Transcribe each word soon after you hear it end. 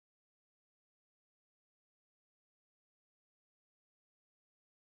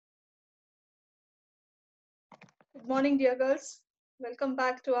Good morning, dear girls. Welcome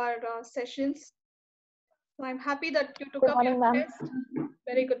back to our sessions. So I'm happy that you took Good up your morning, ma'am. test.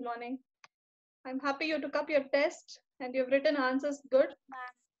 Very good morning. I'm happy you took up your test and you've written answers good.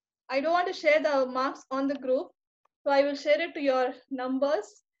 I don't want to share the marks on the group, so I will share it to your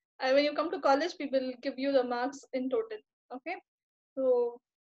numbers. When you come to college, we will give you the marks in total. Okay. So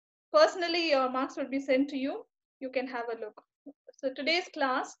personally, your marks will be sent to you. You can have a look. So today's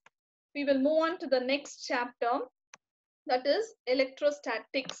class, we will move on to the next chapter, that is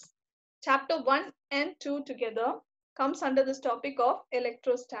electrostatics. Chapter 1 and 2 together comes under this topic of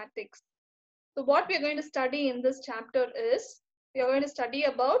electrostatics. So what we are going to study in this chapter is, we are going to study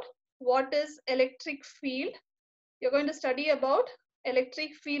about what is electric field. We are going to study about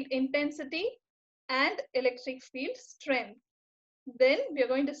electric field intensity and electric field strength. Then we are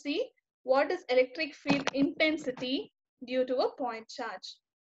going to see what is electric field intensity due to a point charge.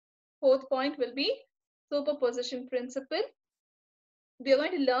 Fourth point will be superposition principle. We are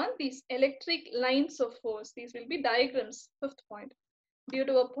going to learn these electric lines of force. These will be diagrams. Fifth point. Due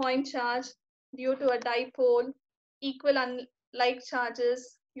to a point charge, due to a dipole, equal unlike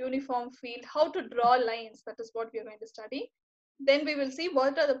charges, uniform field, how to draw lines. That is what we are going to study. Then we will see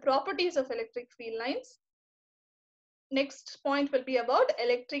what are the properties of electric field lines. Next point will be about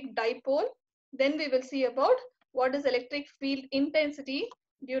electric dipole. Then we will see about what is electric field intensity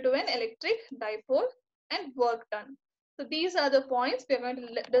due to an electric dipole and work done. So these are the points we are going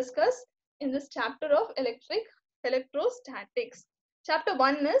to discuss in this chapter of electrostatics. Chapter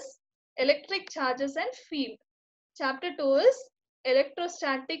 1 is electric charges and field. Chapter 2 is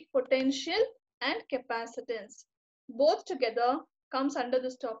electrostatic potential and capacitance. Both together comes under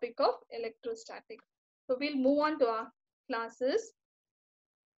this topic of electrostatics. So we'll move on to our classes.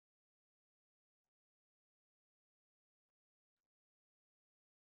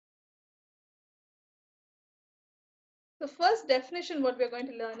 The first definition what we're going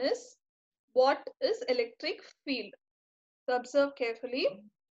to learn is what is electric field. So observe carefully.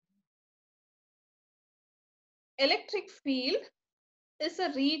 Electric field is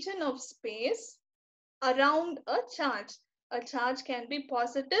a region of space around a charge. A charge can be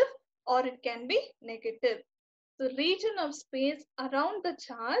positive or it can be negative. The region of space around the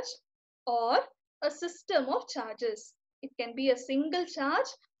charge or a system of charges. It can be a single charge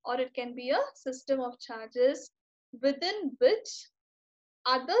or it can be a system of charges within which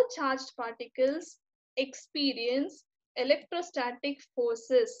other charged particles experience electrostatic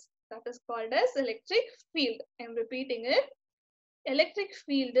forces. That is called as electric field. I am repeating it. Electric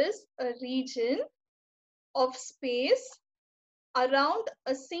field is a region of space around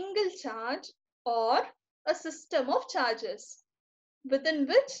a single charge or a system of charges within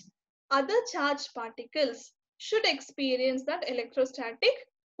which other charged particles should experience that electrostatic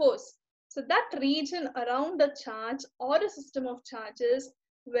force. So that region around a charge or a system of charges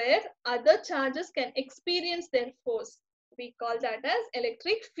where other charges can experience their force, we call that as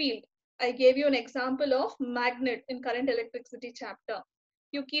electric field. I gave you an example of magnet in current electricity chapter.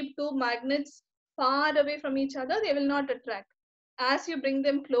 You keep two magnets far away from each other, they will not attract. As you bring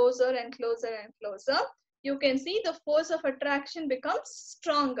them closer and closer and closer, you can see the force of attraction becomes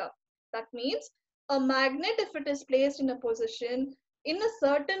stronger. That means a magnet, if it is placed in a position in a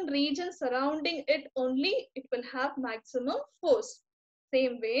certain region surrounding it only, it will have maximum force.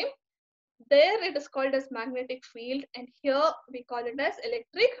 Same way, there it is called as magnetic field, and here we call it as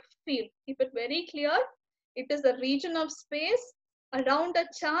electric field. Keep it very clear. It is a region of space around a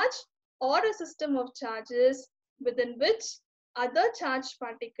charge or a system of charges within which other charged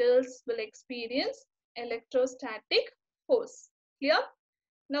particles will experience electrostatic force. Clear?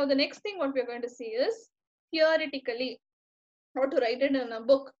 Now the next thing what we are going to see is theoretically how to write it in a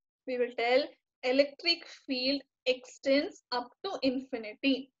book. We will tell electric field extends up to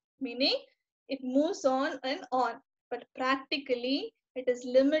infinity, meaning it moves on and on, but practically it is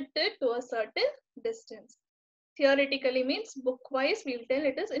limited to a certain distance. Theoretically means book-wise we will tell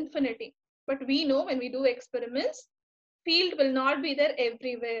it is infinity, but we know when we do experiments, field will not be there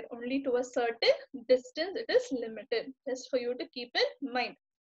everywhere, only to a certain distance it is limited. Just for you to keep in mind.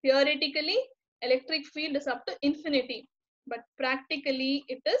 Theoretically, electric field is up to infinity, but practically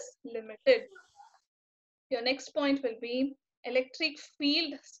it is limited. Your next point will be electric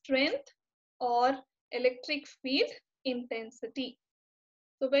field strength or electric field intensity.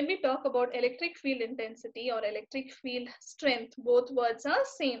 So when we talk about electric field intensity or electric field strength, both words are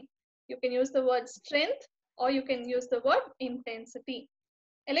same. You can use the word strength or you can use the word intensity.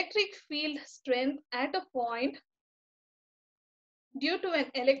 Electric field strength at a point due to an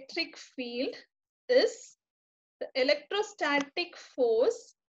electric field is the electrostatic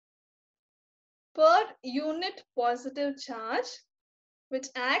force per unit positive charge which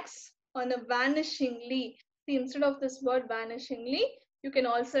acts on a vanishingly. See, instead of this word vanishingly, you can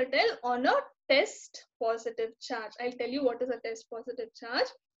also tell on a test positive charge. I'll tell you what is a test positive charge.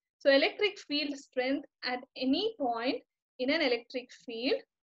 So electric field strength at any point in an electric field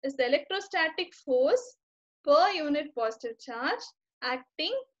is the electrostatic force per unit positive charge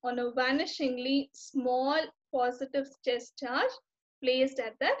acting on a vanishingly small positive test charge placed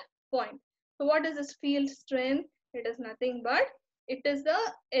at that point. So what is this field strength? It is nothing but it is the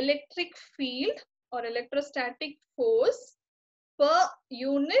electric field or electrostatic force per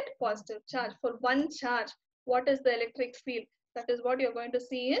unit positive charge. For one charge, what is the electric field? That is what you're going to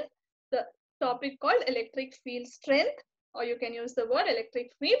see in the topic called electric field strength, or you can use the word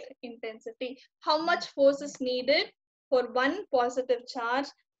electric field intensity. How much force is needed for one positive charge?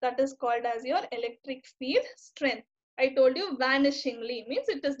 That is called as your electric field strength. I told you vanishingly means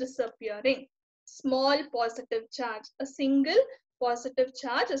it is disappearing. Small positive charge, a single positive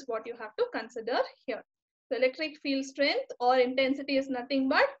charge is what you have to consider here. The electric field strength or intensity is nothing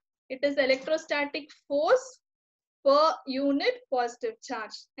but it is the electrostatic force per unit positive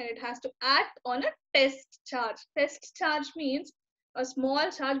charge, and it has to act on a test charge. Test charge means a small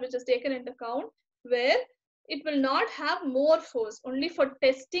charge which is taken into account where it will not have more force. Only for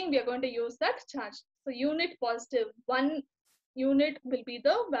testing we are going to use that charge. So unit positive, 1 unit will be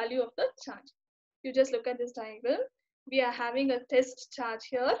the value of the charge. You just look at this diagram. We are having a test charge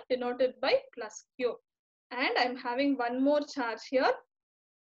here denoted by plus Q. And I'm having one more charge here.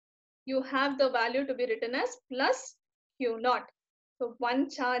 You have the value to be written as plus Q naught. So one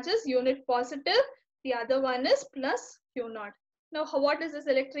charge is unit positive, the other one is plus Q naught. Now, what is this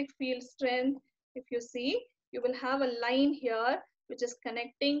electric field strength? If you see, you will have a line here which is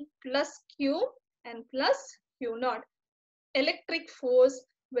connecting plus Q and plus Q naught. Electric force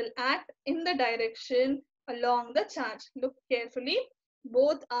will act in the direction along the charge. Look carefully,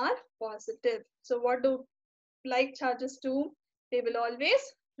 both are positive. So what do like charges do? They will always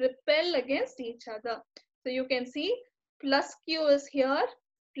repel against each other. So you can see plus Q is here,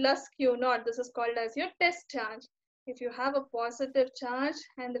 plus Q naught. This is called as your test charge. If you have a positive charge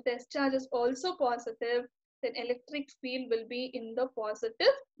and the test charge is also positive, then electric field will be in the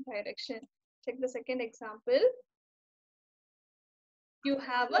positive direction. Check the second example. You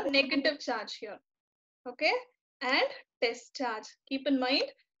have a negative charge here, okay, and test charge. Keep in mind,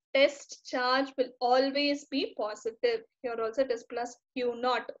 test charge will always be positive. Here also it is plus Q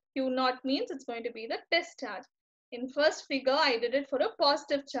naught. Q naught means it's going to be the test charge. In first figure, I did it for a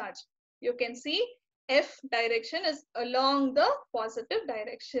positive charge. You can see F direction is along the positive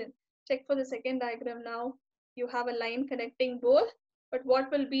direction. Check for the second diagram now. You have a line connecting both, but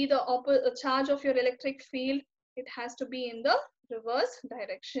what will be the charge of your electric field? It has to be in the reverse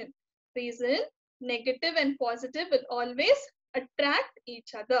direction. Reason, negative and positive will always attract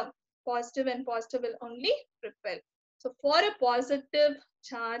each other. Positive and positive will only repel. So for a positive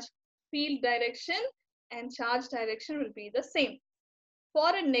charge, field direction and charge direction will be the same.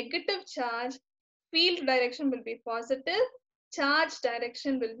 For a negative charge, field direction will be positive, charge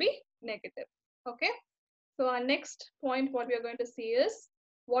direction will be negative. Okay. So our next point what we are going to see is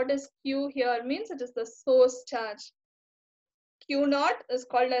what is Q here means it is the source charge. Q naught is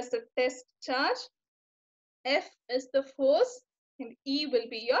called as the test charge. F is the force and E will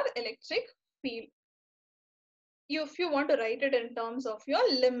be your electric field. If you want to write it in terms of your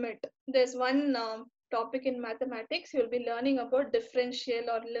limit, there's one topic in mathematics you'll be learning about differential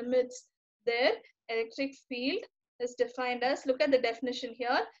or limits. There, electric field is defined as, look at the definition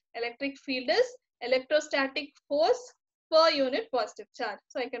here, electric field is electrostatic force per unit positive charge.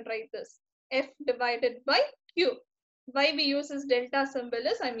 So I can write this, F divided by Q. Why we use this delta symbol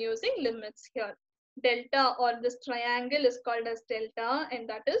is I'm using limits here. Delta or this triangle is called as delta, and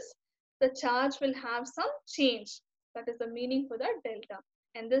that is the charge will have some change. That is the meaning for that delta.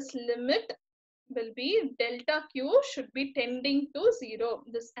 And this limit will be delta Q should be tending to 0.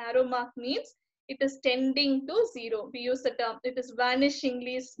 This arrow mark means it is tending to 0. We use the term, it is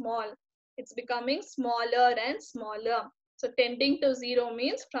vanishingly small. It's becoming smaller and smaller. So tending to 0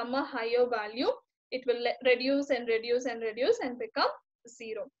 means from a higher value, it will reduce and reduce and reduce and become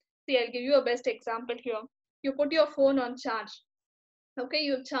 0. See, I'll give you a best example here. You put your phone on charge. Okay,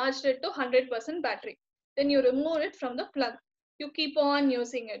 you charged it to 100% battery. Then you remove it from the plug. You keep on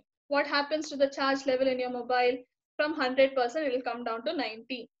using it. What happens to the charge level in your mobile? From 100%, it will come down to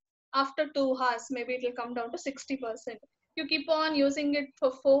 90. After 2 hours, maybe it will come down to 60%. You keep on using it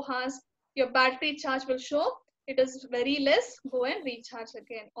for 4 hours. Your battery charge will show it is very less. Go and recharge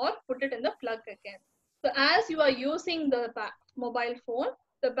again or put it in the plug again. So as you are using the mobile phone,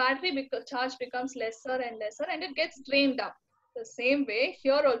 the battery charge becomes lesser and lesser and it gets drained up. The same way,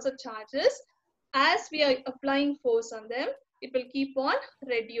 here also charges, as we are applying force on them, it will keep on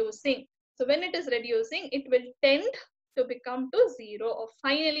reducing. So when it is reducing, it will tend to become to 0, or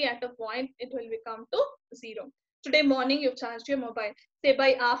finally at a point, it will become to 0. Today morning, you've charged your mobile. Say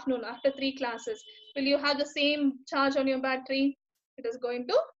by afternoon, after 3 classes, will you have the same charge on your battery? It is going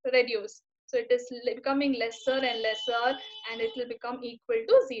to reduce. So it is becoming lesser and lesser, and it will become equal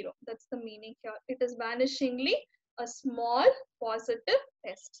to 0. That's the meaning here. It is vanishingly a small positive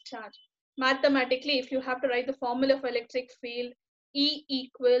test charge. Mathematically, if you have to write the formula for electric field, E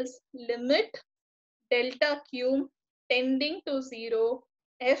equals limit delta Q tending to 0,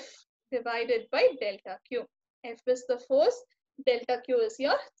 F divided by delta Q. F is the force, delta Q is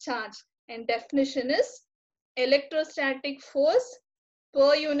your charge. And definition is electrostatic force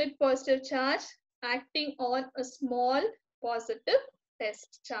per unit positive charge acting on a small positive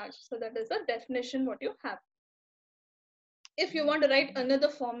test charge. So that is the definition what you have. If you want to write another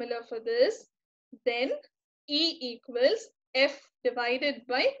formula for this, then E equals F divided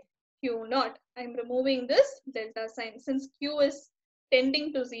by Q naught. I'm removing this delta sign. Since Q is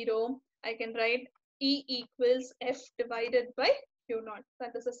tending to 0, I can write E equals F divided by Q naught.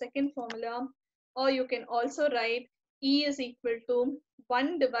 That is the second formula. Or you can also write E is equal to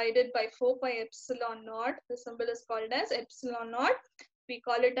 1 divided by 4 pi epsilon naught. The symbol is called as epsilon naught. We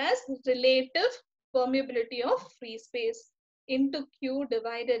call it as relative permeability of free space into Q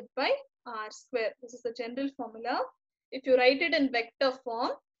divided by R square. This is the general formula. If you write it in vector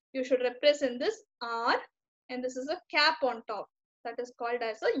form, you should represent this R, and this is a cap on top. That is called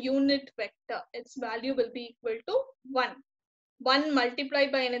as a unit vector. Its value will be equal to 1. 1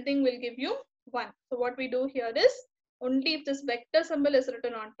 multiplied by anything will give you 1. So what we do here is, only if this vector symbol is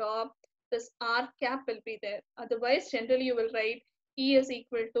written on top, this R cap will be there. Otherwise, generally you will write E is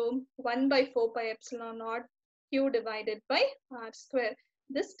equal to 1 by 4 pi epsilon naught Q divided by R square.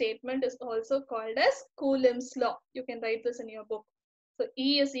 This statement is also called as Coulomb's law. You can write this in your book. So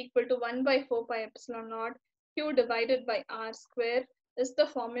E is equal to 1 by 4 pi epsilon naught Q divided by R square is the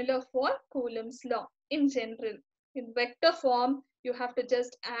formula for Coulomb's law in general. In vector form, you have to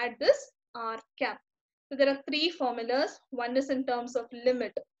just add this R cap. So there are 3 formulas. One is in terms of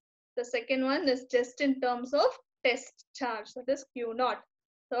limit. The second one is just in terms of test charge, that is Q naught.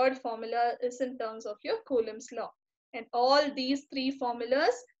 Third formula is in terms of your Coulomb's law. And all these 3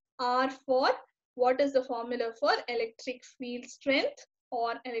 formulas are for what is the formula for electric field strength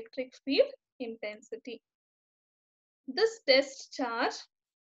or electric field intensity. This test charge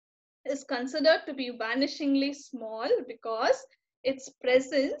is considered to be vanishingly small because its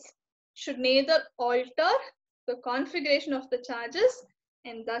presence should neither alter the configuration of the charges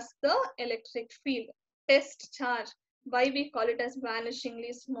and thus the electric field. Test charge, why we call it as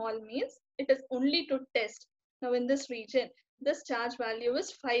vanishingly small, means it is only to test. Now in this region, this charge value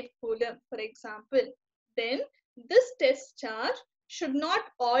is 5 coulomb, for example. Then this test charge should not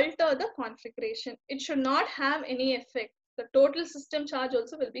alter the configuration. It should not have any effect. The total system charge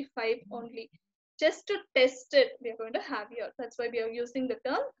also will be 5 only. Just to test it, we are going to have here. That's why we are using the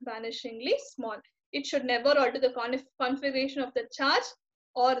term vanishingly small. It should never alter the configuration of the charge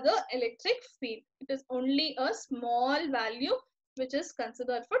or the electric field. It is only a small value which is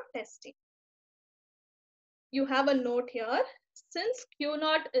considered for testing. You have a note here. Since Q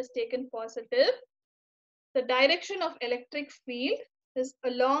naught is taken positive, the direction of electric field is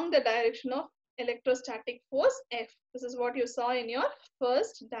along the direction of electrostatic force F. This is what you saw in your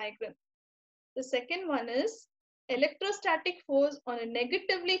first diagram. The second one is electrostatic force on a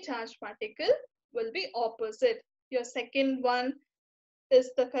negatively charged particle will be opposite. Your second one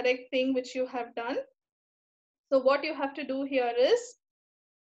is the correct thing which you have done. So what you have to do here is,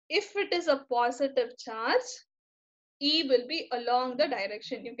 if it is a positive charge, E will be along the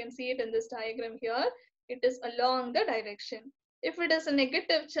direction. You can see it in this diagram here. It is along the direction. If it is a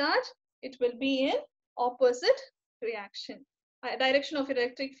negative charge, it will be in opposite reaction. Direction of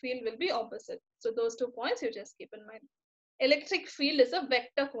electric field will be opposite. So those 2 points you just keep in mind. Electric field is a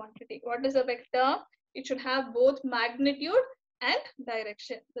vector quantity. What is a vector? It should have both magnitude and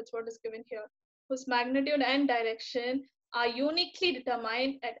direction. That's what is given here. Whose magnitude and direction are uniquely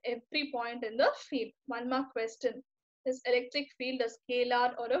determined at every point in the field. One more question. Is electric field a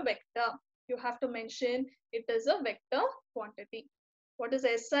scalar or a vector? You have to mention it is a vector quantity. What is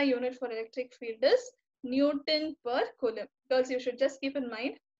SI unit for electric field is Newton per coulomb. Girls, you should just keep in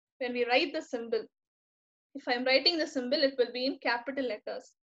mind when we write the symbol. If I'm writing the symbol, it will be in capital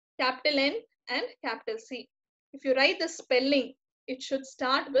letters, capital N and capital C. If you write the spelling, it should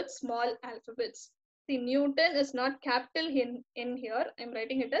start with small alphabets. See, Newton is not capital in here. I'm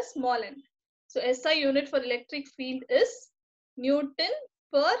writing it as small n. So SI unit for electric field is Newton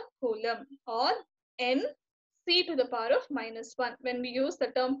per coulomb, or N C to the power of -1. When we use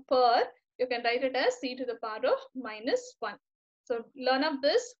the term per, you can write it as C to the power of -1. So learn up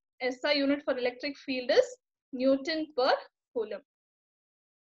this. SI unit for electric field is Newton per coulomb.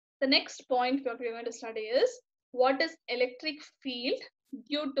 The next point what we are going to study is what is electric field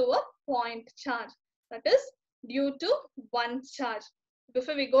due to a point charge, that is due to one charge.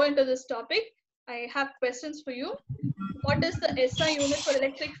 Before we go into this topic, I have questions for you. What is the SI unit for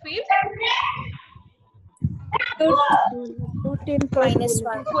electric field? Newton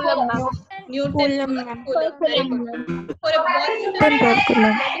 -1. Coulomb, ma'am. Newton per coulomb. Very good. For a positive charge,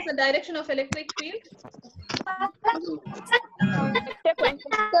 what is the direction of electric field?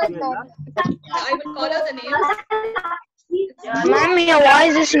 I will call out the names. Ma'am, your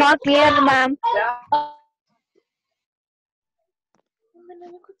voice is not clear, ma'am.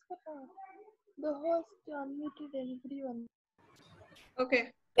 Okay.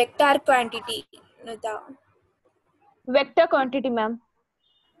 Vector quantity. Vector quantity, ma'am.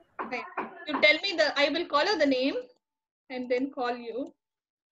 Fine. You tell me I will call out the name and then call you.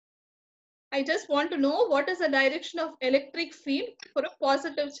 I just want to know what is the direction of electric field for a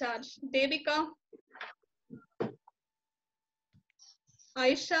positive charge. Devika,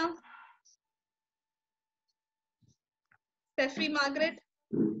 Aisha, Steffi, Margaret.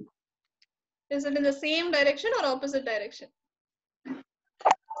 Is it in the same direction or opposite direction?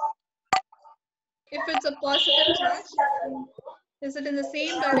 If it's a positive charge, is it in the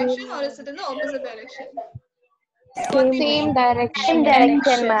same direction or is it in the opposite direction? Same direction. Same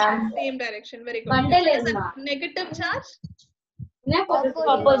direction, ma'am. Same direction. Very good. If it is a negative charge?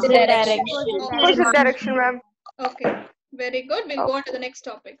 Opposite direction. Opposite direction, ma'am. Okay. Very good. We'll go on to the next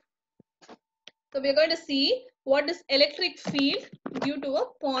topic. So we're going to see what is electric field due to a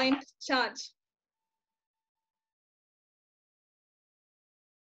point charge.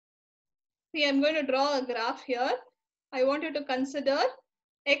 See, I'm going to draw a graph here. I want you to consider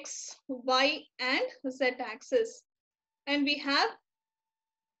X, Y, and Z axis. And we have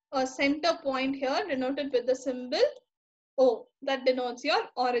a center point here denoted with the symbol O that denotes your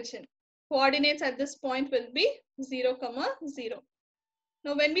origin. Coordinates at this point will be 0, 0.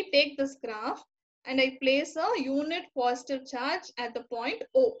 Now when we take this graph and I place a unit positive charge at the point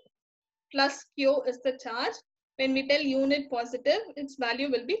O, plus Q is the charge. When we tell unit positive, its value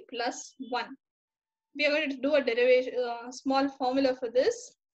will be +1. We are going to do a derivation, small formula for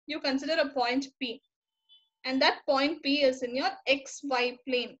this. You consider a point P, and that point P is in your XY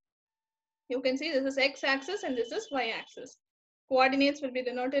plane. You can see this is X axis and this is Y axis. Coordinates will be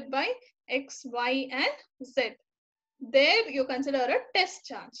denoted by X, Y, and Z. There you consider a test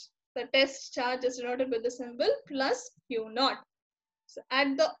charge. The test charge is denoted with the symbol +Q0. So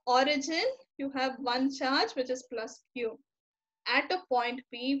at the origin, you have one charge which is +Q. At a point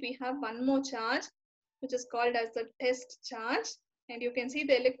P, we have one more charge which is called as the test charge. And you can see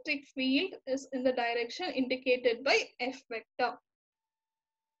the electric field is in the direction indicated by F vector.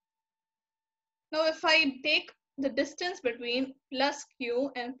 Now if I take the distance between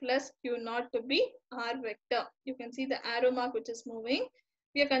 +Q and +Q0 to be R vector, you can see the arrow mark which is moving.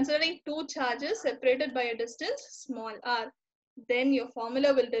 We are considering two charges separated by a distance small r. Then your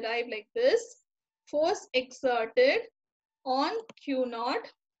formula will derive like this. Force exerted on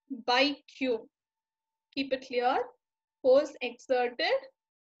Q0 by Q. Keep it clear. Force exerted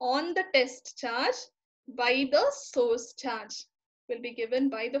on the test charge by the source charge will be given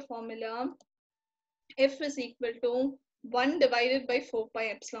by the formula F is equal to 1 divided by 4 pi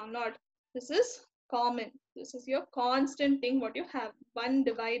epsilon naught. This is common. This is your constant thing what you have. 1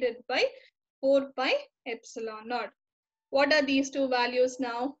 divided by 4 pi epsilon naught. What are these two values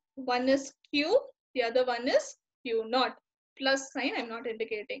now? One is Q, the other one is Q0. Plus sign I'm not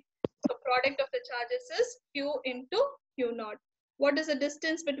indicating. So product of the charges is Q into Q0. What is the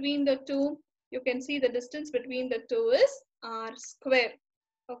distance between the two? You can see the distance between the two is R square.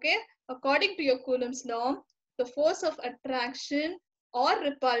 Okay. According to your Coulomb's law, the force of attraction or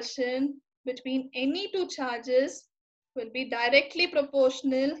repulsion between any two charges will be directly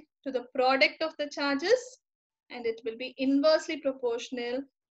proportional to the product of the charges, and it will be inversely proportional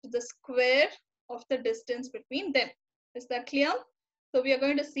to the square of the distance between them. Is that clear? So we are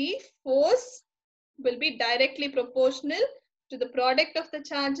going to see force will be directly proportional to the product of the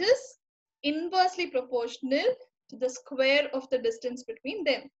charges, inversely proportional to the square of the distance between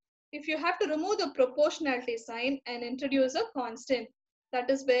them. If you have to remove the proportionality sign and introduce a constant, that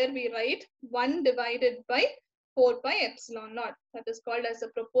is where we write 1 divided by 4 pi epsilon naught. That is called as the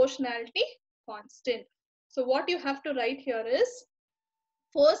proportionality constant. So what you have to write here is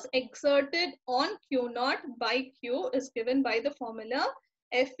force exerted on Q naught by Q is given by the formula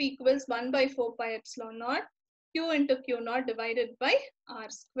F equals 1 by 4 pi epsilon naught Q into Q naught divided by R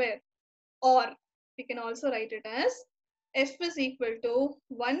square. Or we can also write it as F is equal to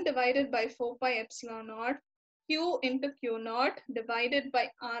 1 divided by 4 pi epsilon naught Q into Q naught divided by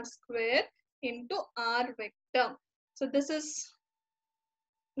R square into R vector. So this is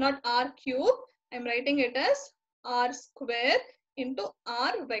not R cube. I'm writing it as R square into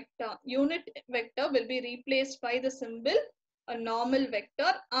R vector. Unit vector will be replaced by the symbol a normal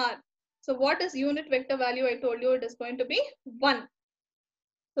vector R. So what is unit vector value? I told you it is going to be 1.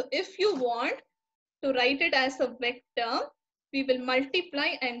 So if you want to write it as a vector, we will multiply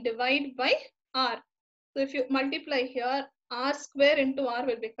and divide by R. So if you multiply here, R square into R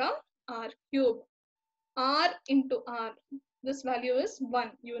will become R cube. R into R, this value is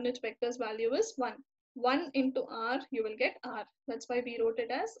 1. Unit vector's value is 1. 1 into R, you will get R. That's why we wrote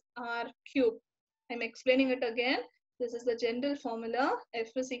it as R cube. I'm explaining it again. This is the general formula. F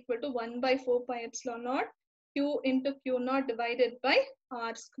is equal to 1 by 4 pi epsilon naught Q into Q naught divided by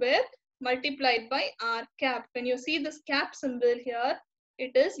R square multiplied by R cap. When you see this cap symbol here,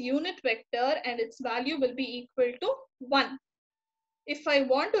 it is unit vector and its value will be equal to 1. If I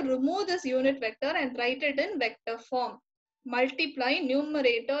want to remove this unit vector and write it in vector form, multiply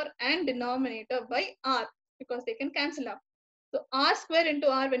numerator and denominator by R because they can cancel out. So R square into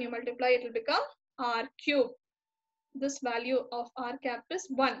R, when you multiply, it will become R cube. This value of R cap is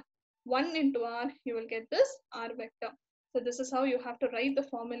 1. 1 into R, you will get this R vector. So this is how you have to write the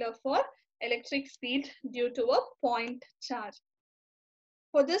formula for electric field due to a point charge.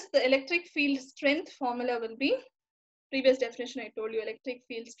 For this, the electric field strength formula will be, previous definition I told you, electric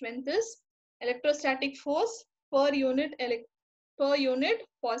field strength is electrostatic force per unit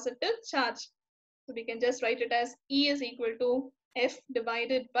positive charge. So we can just write it as E is equal to F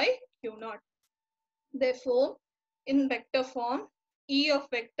divided by Q naught. Therefore, in vector form, E of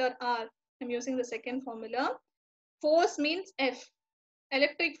vector R, I'm using the second formula. Force means F.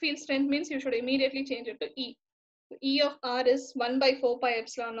 Electric field strength means you should immediately change it to E. So E of R is 1 by 4 pi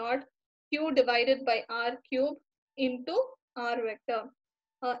epsilon naught Q divided by R cube into R vector.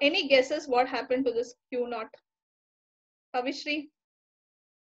 Any guesses what happened to this Q naught? Kavishri?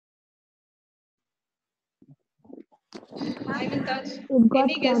 I'm in touch. It got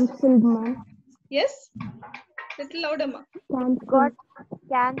Any guess? cancelled, ma'am. Yes? Little louder, ma. Got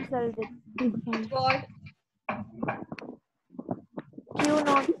cancelled. What? Q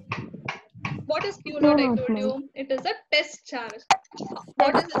not. What is Q Q naught? I naught, told ma'am. you. It is a test charge.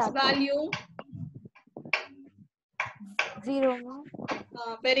 What is its charge. value? 0, ma'am.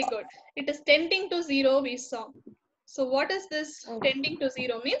 Very good. It is tending to 0, we saw. So what is this tending to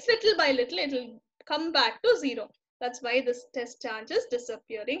 0? Means little by little it will come back to 0. That's why this test charge is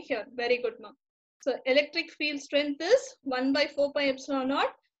disappearing here. Very good, ma'am. So electric field strength is 1 by 4 pi epsilon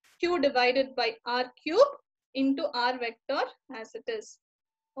naught Q divided by R cube into R vector as it is.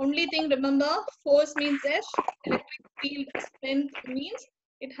 Only thing, remember, force means F, electric field strength means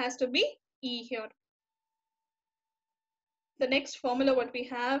it has to be E here. The next formula what we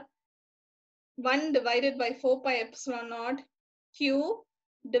have, 1 divided by 4 pi epsilon naught Q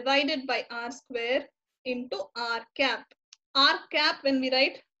divided by R square into R cap. R cap, when we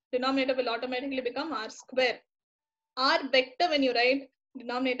write, denominator will automatically become R square. R vector, when you write,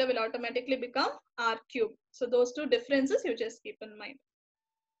 denominator will automatically become R cube. So those two differences you just keep in mind.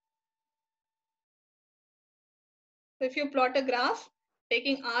 So if you plot a graph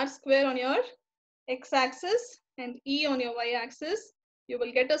taking R square on your x-axis and E on your y-axis, you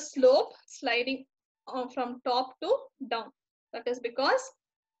will get a slope sliding from top to down. That is because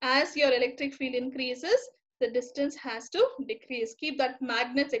as your electric field increases, the distance has to decrease. Keep that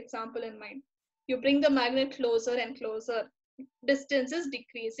magnet's example in mind. You bring the magnet closer and closer. Distance is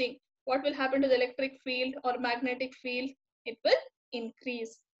decreasing. What will happen to the electric field or magnetic field? It will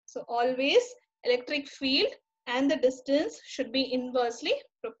increase. So always electric field and the distance should be inversely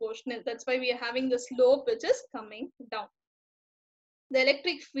proportional. That's why we are having the slope which is coming down. The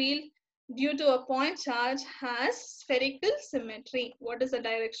electric field due to a point charge has spherical symmetry. What is the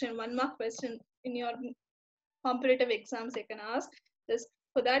direction? 1 mark question in your competitive exams they can ask. This,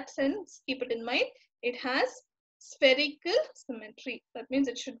 for that sense, keep it in mind. It has spherical symmetry. That means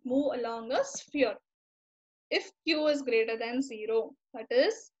it should move along a sphere. If Q is greater than 0, that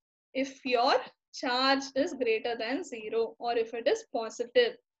is, if your charge is greater than 0 or if it is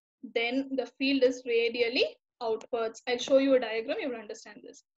positive, then the field is radially outwards. I'll show you a diagram, you will understand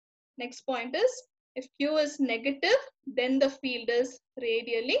this. Next point is, if Q is negative, then the field is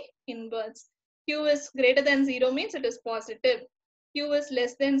radially inwards. Q is greater than 0 means it is positive. Q is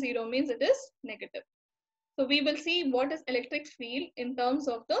less than 0 means it is negative. So we will see what is electric field in terms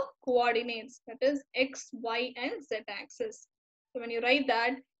of the coordinates, that is x, y and z axis. So when you write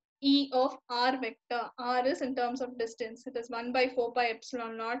that, E of r vector, r is in terms of distance, it is 1 by 4 pi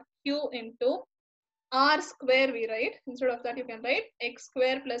epsilon naught q into r square we write. Instead of that you can write x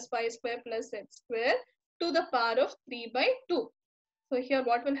square plus y square plus z square to the power of 3 by 2. So here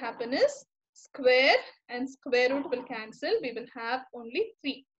what will happen is square and square root will cancel. We will have only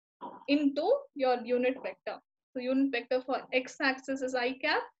 3 into your unit vector. So unit vector for x-axis is I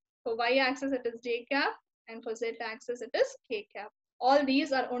cap, for y-axis it is j cap, and for z-axis it is k cap. All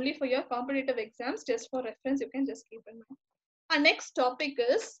these are only for your competitive exams. Just for reference, you can just keep in mind. Our next topic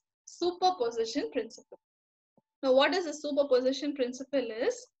is superposition principle. Now, what is the superposition principle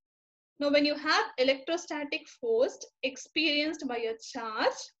is? Now, when you have electrostatic force experienced by a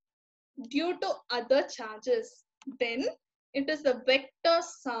charge due to other charges, then it is the vector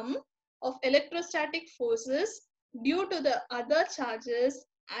sum of electrostatic forces due to the other charges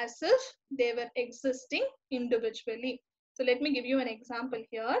as if they were existing individually. So let me give you an example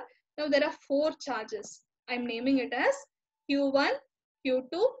here. Now there are 4 charges. I'm naming it as Q1,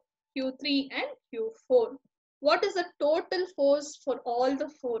 Q2, Q3 and Q4. What is the total force for all the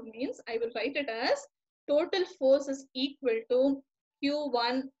 4 means? I will write it as total force is equal to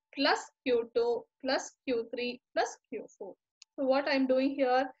Q1 plus Q2 plus Q3 plus Q4. So what I'm doing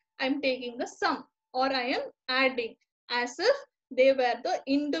here, I'm taking the sum or I am adding as if they were the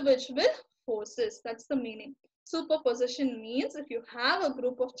individual forces. That's the meaning. Superposition means if you have a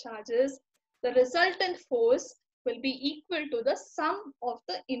group of charges, the resultant force will be equal to the sum of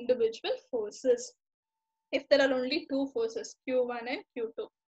the individual forces. If there are only 2 forces, Q1 and Q2,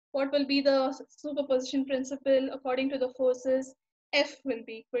 what will be the superposition principle according to the forces? F will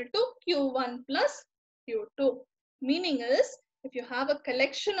be equal to Q1 plus Q2. Meaning is, if you have a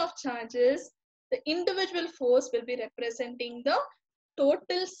collection of charges, the individual force will be representing the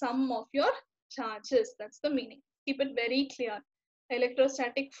total sum of your charges. That's the meaning. Keep it very clear.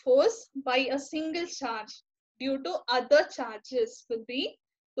 Electrostatic force by a single charge due to other charges will be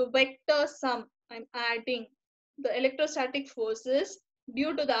the vector sum. I'm adding the electrostatic forces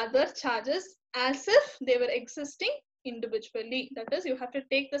due to the other charges as if they were existing individually. That is, you have to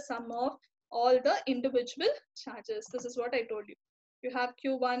take the sum of all the individual charges. This is what I told you. You have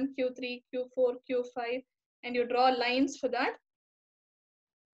Q1, Q3, Q4, Q5 and you draw lines for that.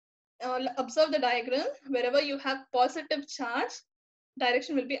 Observe the diagram. Wherever you have positive charge,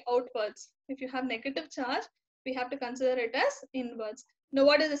 direction will be outwards. If you have negative charge, we have to consider it as inwards. Now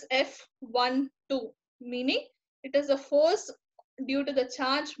what is this F12? Meaning it is a force due to the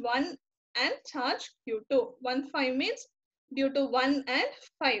charge 1 and charge Q2. 1,5 means due to 1 and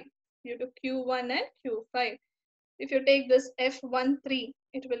 5, due to Q1 and Q5. If you take this F13,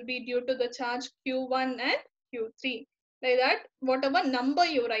 it will be due to the charge Q1 and Q3. Like that, whatever number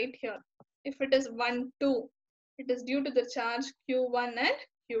you write here, if it is 1, 2, it is due to the charge Q1 and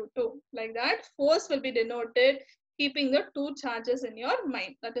Q2. Like that, force will be denoted keeping the 2 charges in your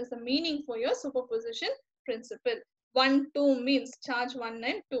mind. That is the meaning for your superposition principle. 1, 2 means charge 1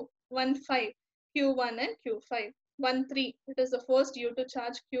 and 2. 1, 5, Q1 and Q5. 1, 3, it is the force due to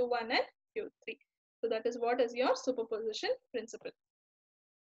charge Q1 and Q3. So that is what is your superposition principle.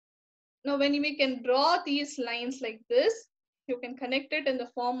 Now when we can draw these lines like this, you can connect it in the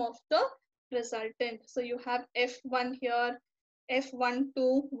form of the resultant. So you have F1 here, F12,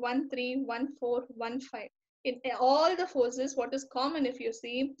 13, 14, 15. In all the forces, what is common if you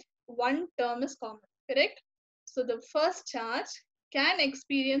see, one term is common, correct? So the first charge can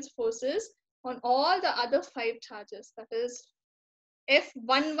experience forces on all the other 5 charges. That is,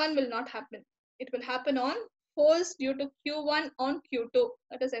 F11 will not happen. It will happen on force due to Q1 on Q2.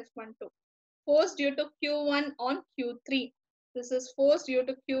 That is F12. Force due to Q1 on Q3. This is force due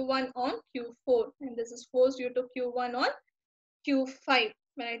to Q1 on Q4. And this is force due to Q1 on Q5.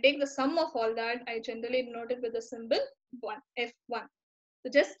 When I take the sum of all that, I generally denote it with the symbol 1, F1.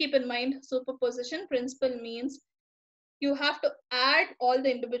 So just keep in mind, superposition principle means you have to add all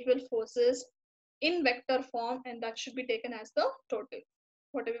the individual forces in vector form and that should be taken as the total.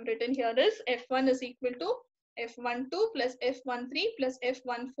 What we've written here is F1 is equal to F12 plus F13 plus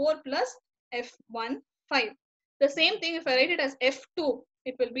F14 plus F15. The same thing if I write it as F2,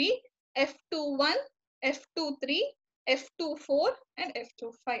 it will be F21, F23, F24 and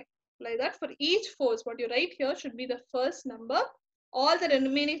F25. Like that, for each force, what you write here should be the first number. All the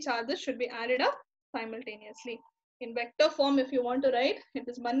remaining charges should be added up simultaneously. In vector form, if you want to write, it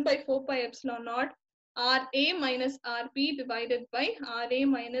is 1 by 4 pi epsilon naught Ra minus Rb divided by Ra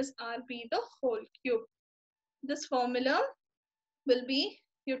minus Rb the whole cube. This formula will be,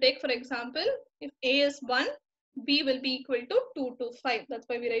 you take for example, if A is 1, B will be equal to 2 to 5. That's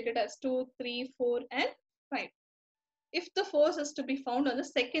why we write it as 2, 3, 4 and 5. If the force is to be found on the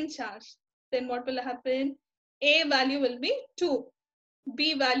second charge, then what will happen? A value will be 2.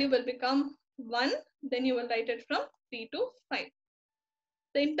 B value will become 1. Then you will write it from 3 to 5.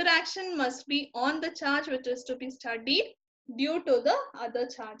 The interaction must be on the charge which is to be studied due to the other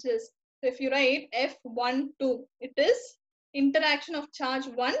charges. So if you write F12, it is interaction of charge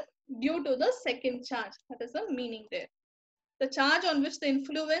 1 due to the second charge. That is the meaning there. The charge on which the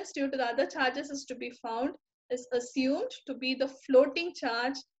influence due to the other charges is to be found is assumed to be the floating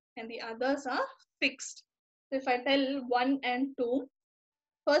charge and the others are fixed. So if I tell 1 and 2,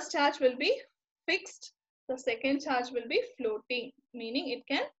 first charge will be fixed, the second charge will be floating, meaning it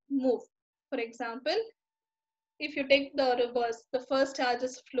can move. For example, if you take the reverse, the first charge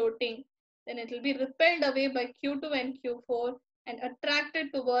is floating, then it will be repelled away by Q2 and Q4 and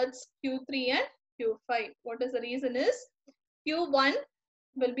attracted towards Q3 and Q5. What is the reason is Q1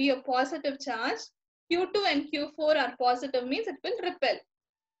 will be a positive charge, Q2 and Q4 are positive means it will repel.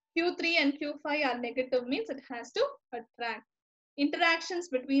 Q3 and Q5 are negative means it has to attract. Interactions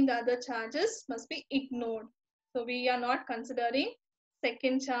between the other charges must be ignored. So we are not considering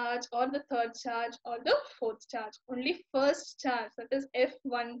second charge or the third charge or the fourth charge. Only first charge, that is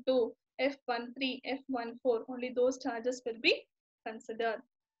F12, F13, F14, only those charges will be considered.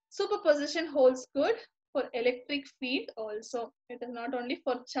 Superposition holds good for electric field also. It is not only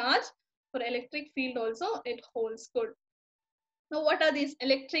for charge, for electric field also it holds good. Now what are these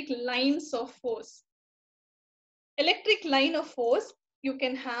electric lines of force? Electric line of force, you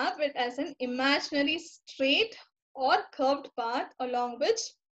can have it as an imaginary straight or curved path along which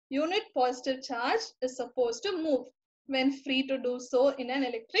unit positive charge is supposed to move when free to do so in an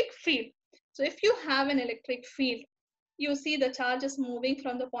electric field. So if you have an electric field, you see the charge is moving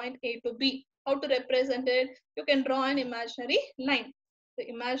from the point A to B. How to represent it? You can draw an imaginary line. The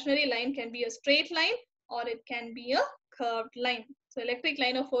imaginary line can be a straight line or it can be a curved line. So electric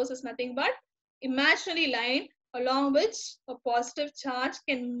line of force is nothing but imaginary line along which a positive charge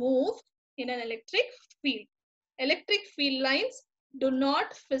can move in an electric field. Electric field lines do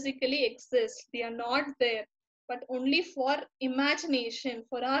not physically exist. They are not there, but only for imagination,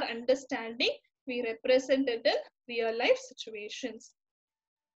 for our understanding, we represent it in real life situations.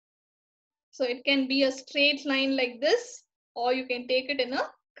 So it can be a straight line like this, or you can take it in a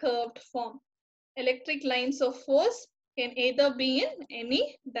curved form. Electric lines of force can either be in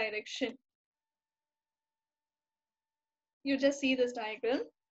any direction. You just see this diagram.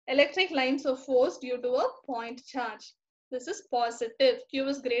 Electric lines of force due to a point charge. This is positive. Q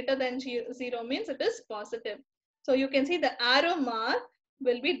is greater than 0 means it is positive. So you can see the arrow mark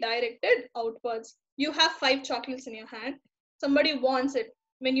will be directed outwards. You have 5 chocolates in your hand. Somebody wants it.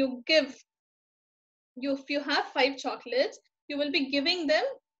 When you give, if you have 5 chocolates, you will be giving them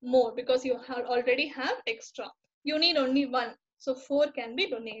more because you already have extra. You need only 1. So 4 can be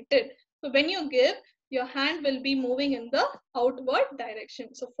donated. So when you give, your hand will be moving in the outward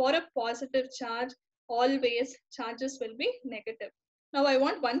direction. So for a positive charge, always charges will be negative. Now I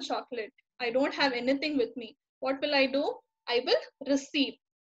want 1 chocolate. I don't have anything with me. What will I do? I will receive.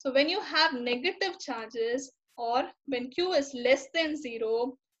 So when you have negative charges or when Q is less than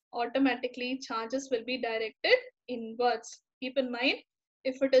 0, automatically charges will be directed inwards. Keep in mind,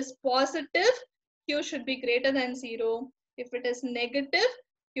 if it is positive, Q should be greater than 0. If it is negative,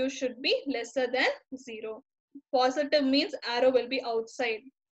 Q should be lesser than 0. Positive means arrow will be outside.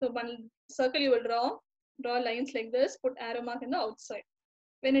 So one circle you will draw lines like this, put arrow mark in the outside.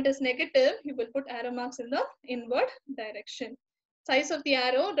 When it is negative, you will put arrow marks in the inward direction. Size of the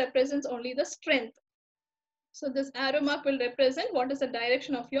arrow represents only the strength. So this arrow mark will represent what is the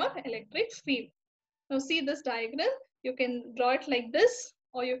direction of your electric field. Now see this diagram, you can draw it like this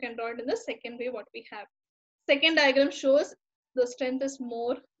or you can draw it in the second way what we have. Second diagram shows the strength is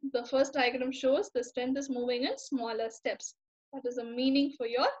more. The first diagram shows the strength is moving in smaller steps. That is the meaning for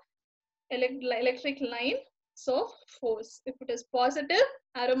your electric line of force. If it is positive,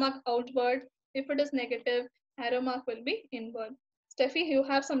 arrow mark outward. If it is negative, arrow mark will be inward. Steffi, you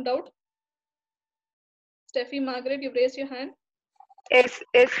have some doubt? Steffi, Margaret, you raised your hand. Yes,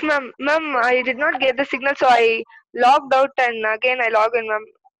 ma'am. Ma'am, I did not get the signal, so I logged out and again I log in, ma'am.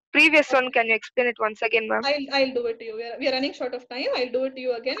 Previous one, can you explain it once again, ma'am? I'll do it to you. We are running short of time. I'll do it to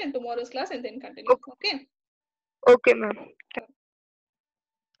you again in tomorrow's class and then continue. Okay. Okay, ma'am.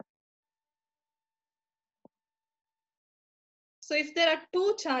 So if there are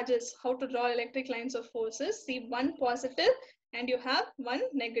two charges, how to draw electric lines of forces? See, one positive and you have one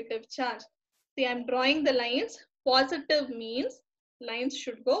negative charge. See, I'm drawing the lines. Positive means lines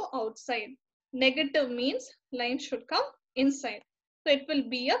should go outside. Negative means lines should come inside. So it will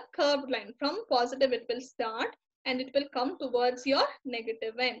be a curved line. From positive it will start and it will come towards your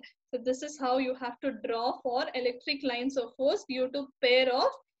negative end. So this is how you have to draw for electric lines of force due to pair of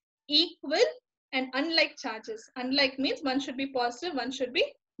equal and unlike charges. Unlike means one should be positive, one should be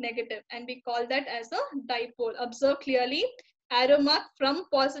negative, and we call that as a dipole. Observe clearly, arrow mark from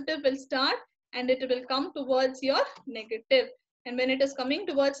positive will start and it will come towards your negative. And when it is coming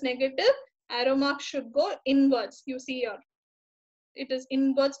towards negative, arrow mark should go inwards. You see here, it is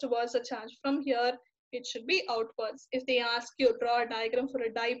inwards towards the charge. From here, it should be outwards. If they ask you draw a diagram for a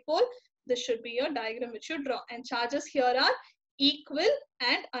dipole, this should be your diagram which you draw. And charges here are equal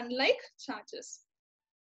and unlike charges.